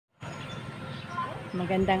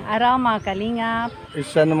Magandang araw mga kalingap.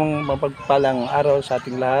 Isa namang mapagpalang araw sa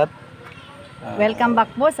ating lahat. Welcome back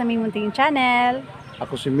po sa aming munting channel.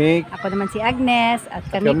 Ako si Mick. Ako naman si Agnes at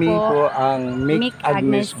kami po ang Mick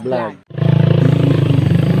Agnes Vlog.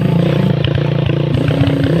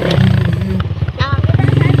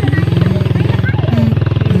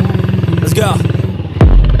 Let's go.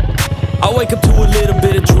 I wake up to a little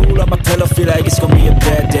bit of drool on my pillow, feel like it's gonna be a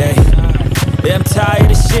bad day. Yeah, I'm tired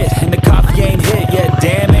of shit, and the coffee ain't hit yet,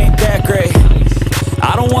 damn, ain't that great.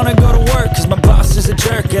 I don't wanna go to work, cause my boss is a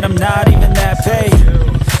jerk, and I'm not even that paid.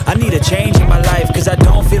 I need a change in my life, cause I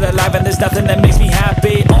don't feel alive, and there's nothing that makes me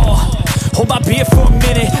happy. Hold my beer for a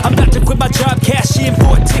minute, I'm about to quit my job, cash in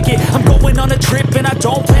for a ticket. I'm going on a trip, and I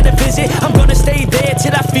don't plan to visit. I'm gonna stay there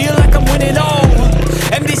till I feel like I'm winning,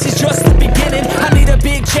 and this is just the beginning. I need a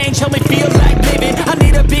big change, help me feel like living. I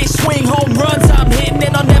need a big swing, home runs I'm hitting,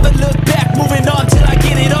 and I'll never look back, moving on till I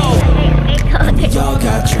get it all. We all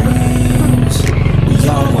got dreams, we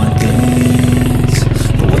all want things,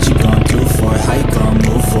 but what you gonna do for it? How you gonna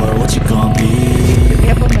move for it? What you gonna be?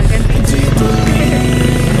 And do you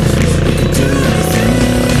believe you can do anything?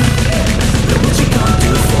 But what you gonna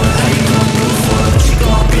do for it? How you gonna move for it? What you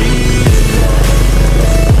gonna be?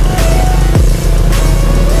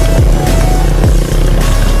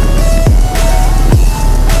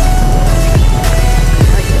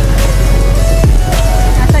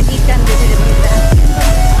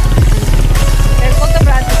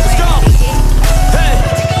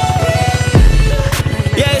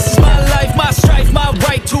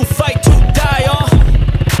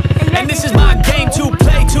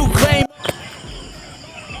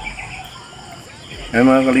 Ay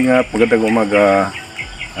mga kalingap, magandang umaga.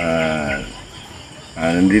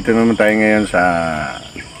 Nandito naman tayo ngayon sa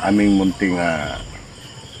aming munting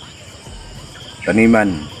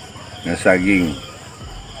taniman ng saging.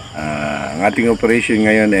 Ang ating operation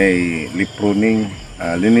ngayon ay leaf pruning.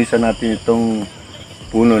 Linisan natin itong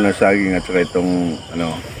puno ng saging at saka itong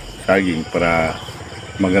saging para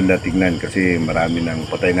maganda tignan, kasi marami ng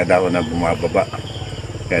patay na dahon na bumababa.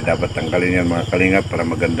 Kaya dapat tanggalin yan mga kalingap para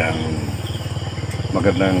magandang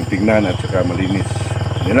tignan at saka malinis.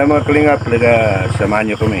 Yan lang mga kalingap, samahan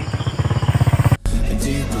nyo kami.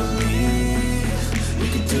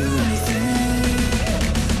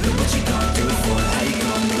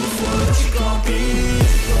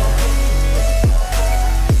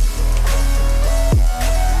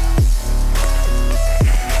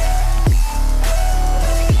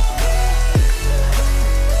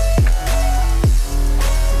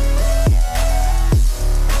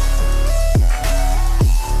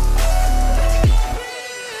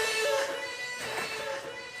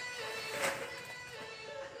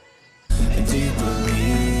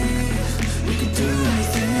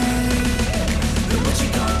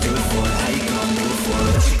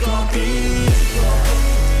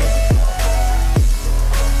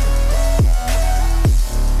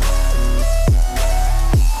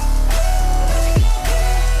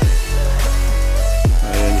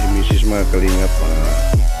 Mga kalingap,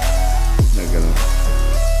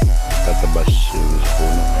 tatabas yung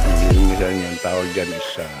puno. Yung isa niya, ang tawag dyan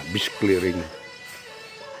is beach clearing.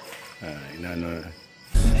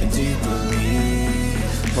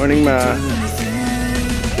 Morning ma,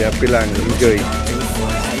 happy lang, enjoy.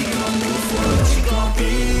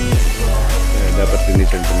 Dapat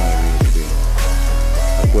linisan ko mga kalingap.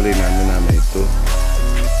 Actually namin ito,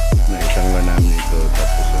 na isang namin ito,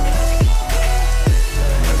 tapos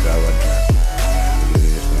nagawad na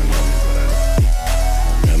nililinis na namin para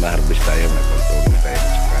ma-harvest tayo, magpagtulong tayo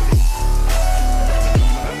sakali.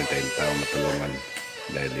 Marami tayong tao matulungan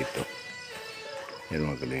dahil dito. Yan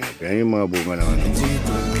mga kalingap. Kaya yung mga bunga naman ng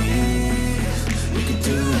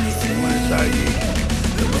mga saging.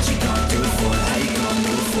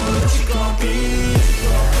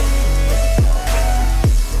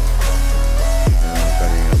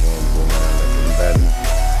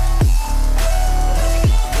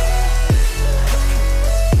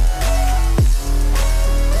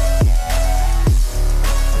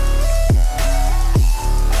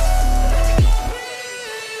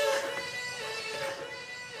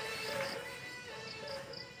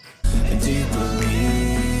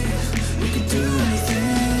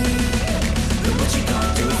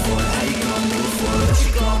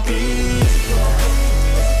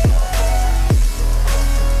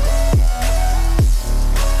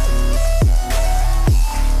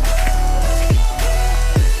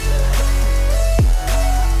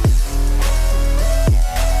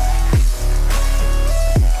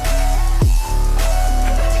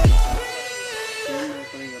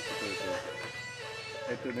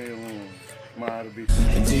 ma-harvest.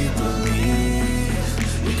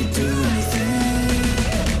 could do anything.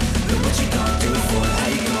 But what you gonna do for it? How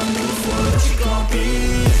you gonna move for it? What you gonna be?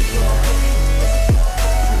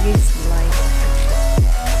 It's light.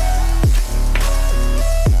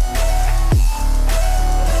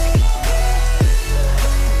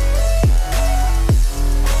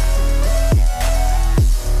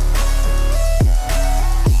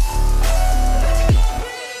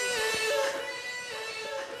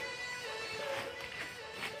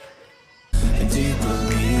 And do you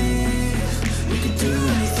believe we could do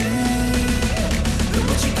anything? But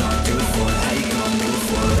what you gonna do for it? How you gonna move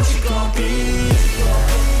for it? What you gonna be?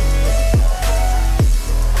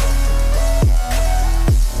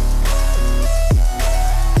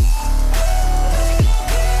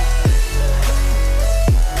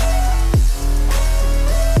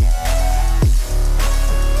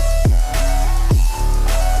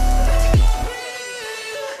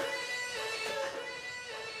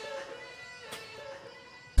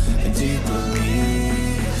 And do you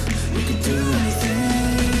believe we could do anything?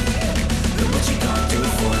 But what you gonna do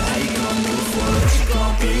for it? How you gonna move for it? What you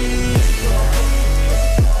gonna be?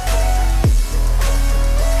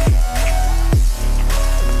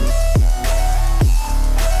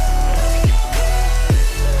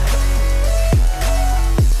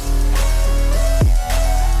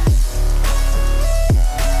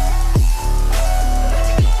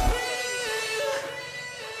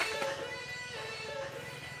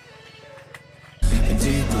 And do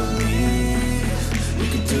you believe we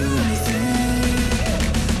could do anything?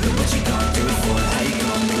 But what you gonna do for it? How you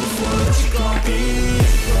gonna move for it? What you gonna be?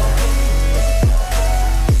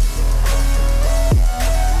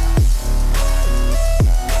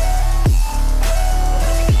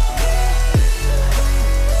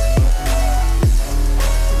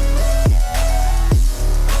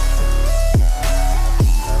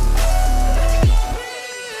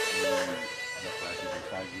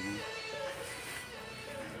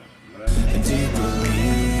 And do you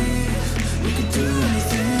believe we could do anything?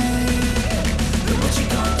 But what you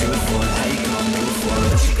gonna do for it? How you gonna move for it?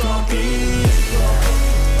 What you gonna be?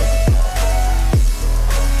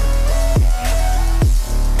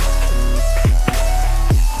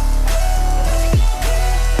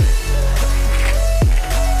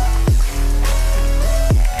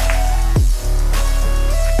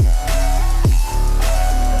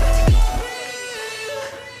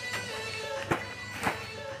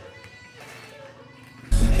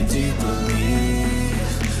 And do you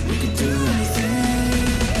believe we could do anything?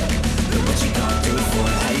 But what you gonna do for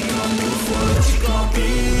it? How you gonna move for it? What you gonna be?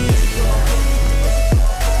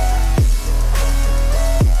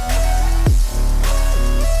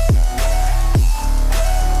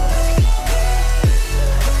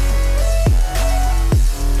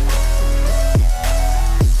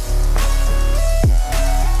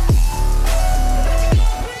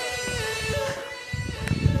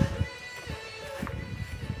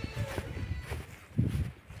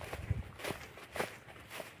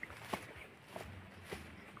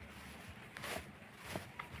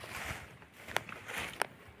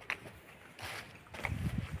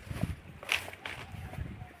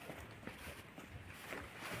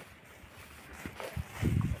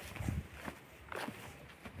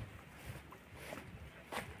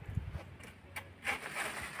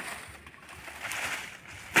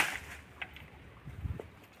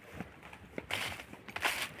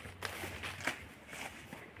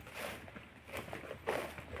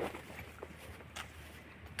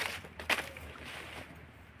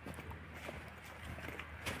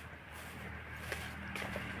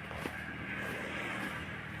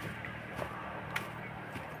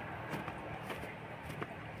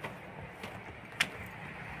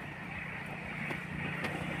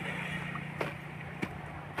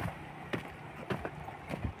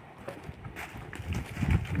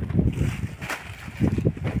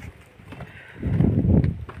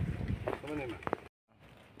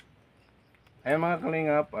 Ayun mga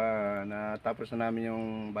kalingap, natapos na namin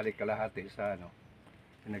yung balik kalahati sa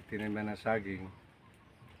pinagtinimba ng saging.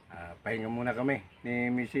 Pahinga muna kami ni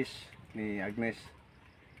Mrs. ni Agnes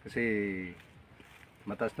kasi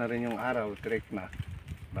matas na rin yung araw, direct na.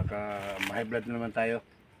 Baka ma-high blood naman tayo.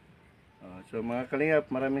 So mga kalingap,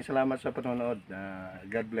 maraming salamat sa panonood.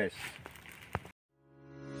 God bless.